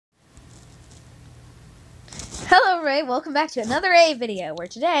Alright, welcome back to another A video, where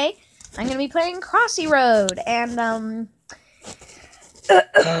today I'm going to be playing Crossy Road, and, I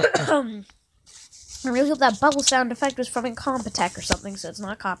really hope that bubble sound effect was from Incompetech or something, so it's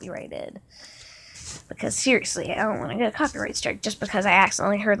not copyrighted. Because, seriously, I don't want to get a copyright strike just because I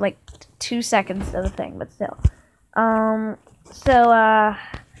accidentally heard, like, 2 seconds of the thing, but still. Well,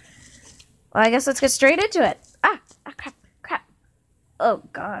 I guess let's get straight into it. Crap. Oh,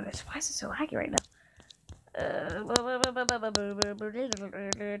 God, why is it so laggy right now? Okay,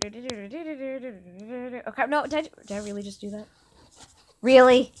 no, did I really just do that?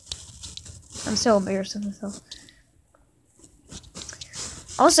 Really? I'm so embarrassed of myself.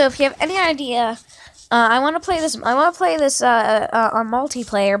 Also, if you have any idea, I want to play this on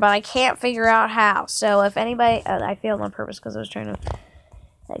multiplayer, but I can't figure out how. So if anybody, I failed on purpose because I was trying to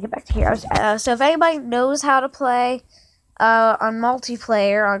get back to here. So if anybody knows how to play on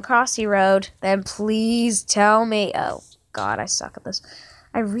multiplayer on Crossy Road, then please tell me. Oh, God, I suck at this.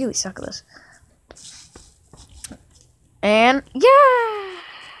 I really suck at this. And, yeah!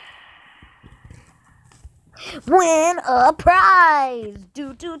 Win a prize!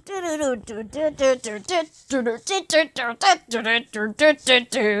 And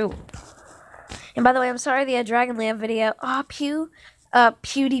by the way, I'm sorry, the Dragonland video. Oh,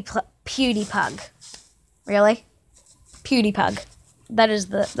 PewDiePug. Really? PewDiePug. That is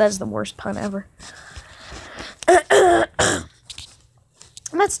the worst pun ever.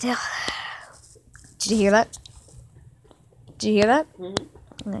 But still. Did you hear that? Did you hear that?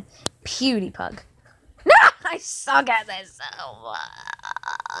 Mm-hmm. PewDiePug. No! I suck at this so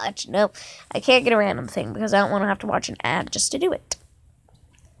much. Nope. I can't get a random thing because I don't want to have to watch an ad just to do it.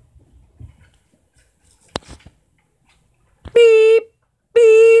 Beep!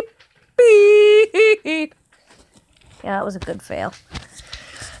 Beep! Beep! Yeah, that was a good fail.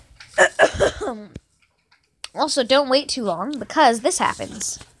 Also, don't wait too long, because this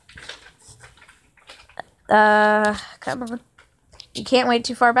happens. Come on. You can't wait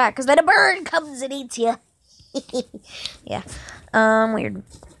too far back, because then a bird comes and eats you. Yeah. Weird.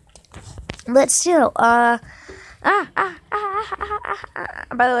 But still, by the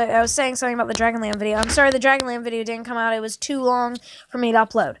way, I was saying something about the Dragonland video. I'm sorry the Dragonland video didn't come out. It was too long for me to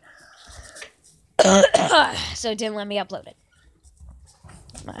upload. So it didn't let me upload it.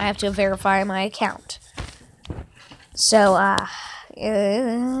 I have to verify my account. So, why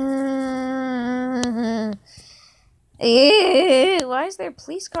is there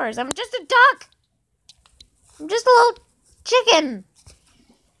police cars? I'm just a duck! I'm just a little chicken!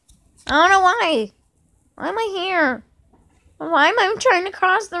 I don't know why. Why am I here? Why am I trying to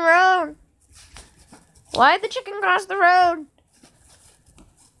cross the road? Why did the chicken cross the road?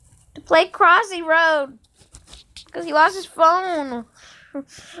 To play Crossy Road. Because he lost his phone.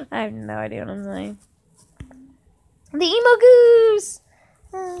 I have no idea what I'm saying. The emo goose!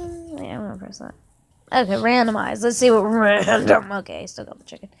 Yeah, I'm gonna press that. Okay, randomize. Let's see what random. Okay, still got the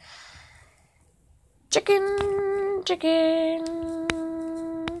chicken. Chicken.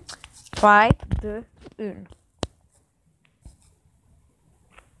 Try the un.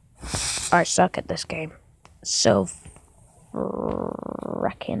 I suck at this game. So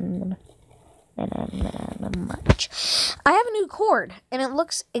frickin' much. I have a new cord, and it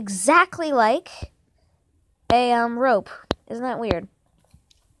looks exactly like a rope. Isn't that weird?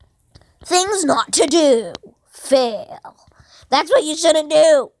 Things not to do. Fail. That's what you shouldn't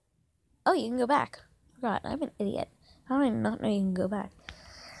do. Oh, you can go back. Forgot. I'm an idiot. How do I not know you can go back?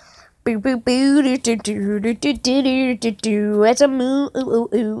 It's a moo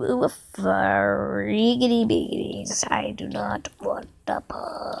friggity biggities. I do not want the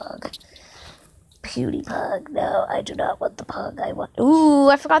pug. PewDiePug. No, I do not want the pug. I want. Ooh,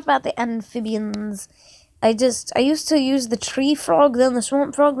 I forgot about the amphibians. I used to use the tree frog, then the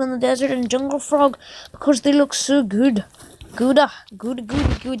swamp frog, then the desert and jungle frog because they look so good. Good. What's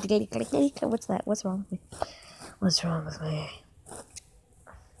that? What's wrong with me? What's wrong with me?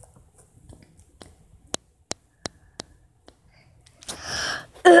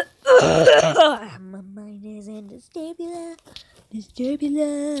 My mind is in disturbula.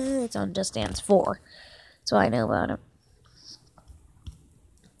 It's on Just Dance 4. So I know about it.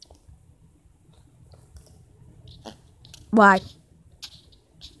 Why?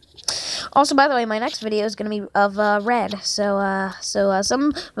 Also, by the way, my next video is gonna be of Red. So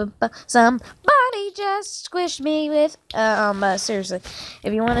somebody just squished me with. Seriously,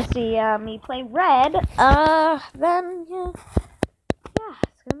 if you want to see me play Red, then yeah,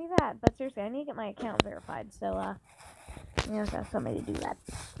 it's gonna be that. But seriously, I need to get my account verified. So you have to have somebody to do that.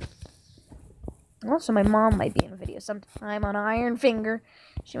 Also, my mom might be in a video sometime on Iron Finger.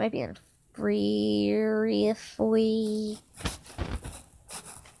 She might be in briefly.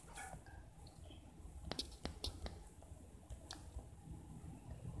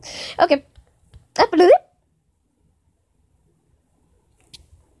 Okay.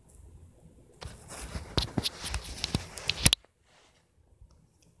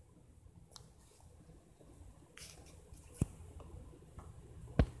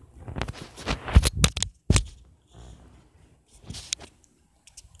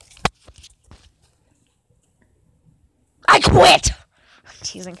 I quit! I'm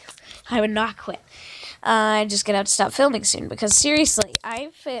teasing. I would not quit. I'm just gonna have to stop filming soon because seriously,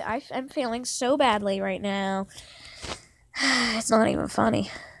 I'm failing so badly right now. It's not even funny.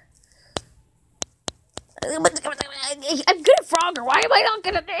 I'm good at Frogger. Why am I not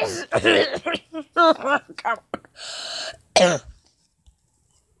good at this?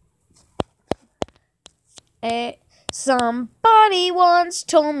 Somebody once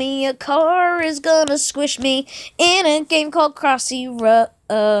told me a car is gonna squish me in a game called Crossy Road.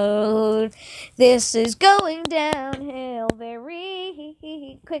 This is going downhill very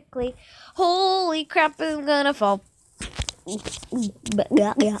quickly. Holy crap, I'm gonna fall.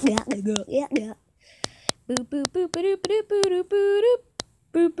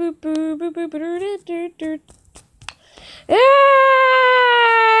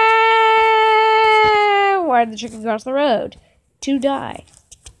 Why did the chicken cross the road? To die.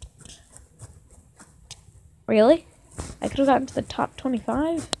 Really? I could have gotten to the top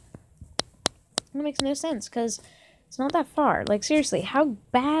 25? That makes no sense, because it's not that far. Like, seriously, how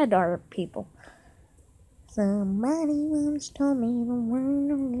bad are people? Somebody once told me the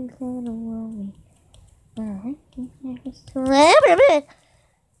world is gonna roll me.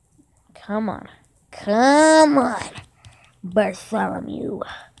 Come on. Come on. Bartholomew.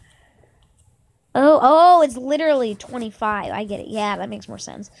 Oh, it's literally 25. I get it. Yeah, that makes more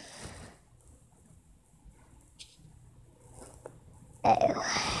sense. Oh.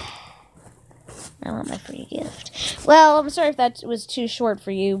 I want my free gift. Well, I'm sorry if that was too short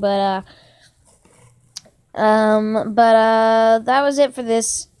for you, but that was it for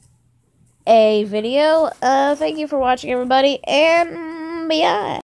this video. Thank you for watching, everybody, and bye.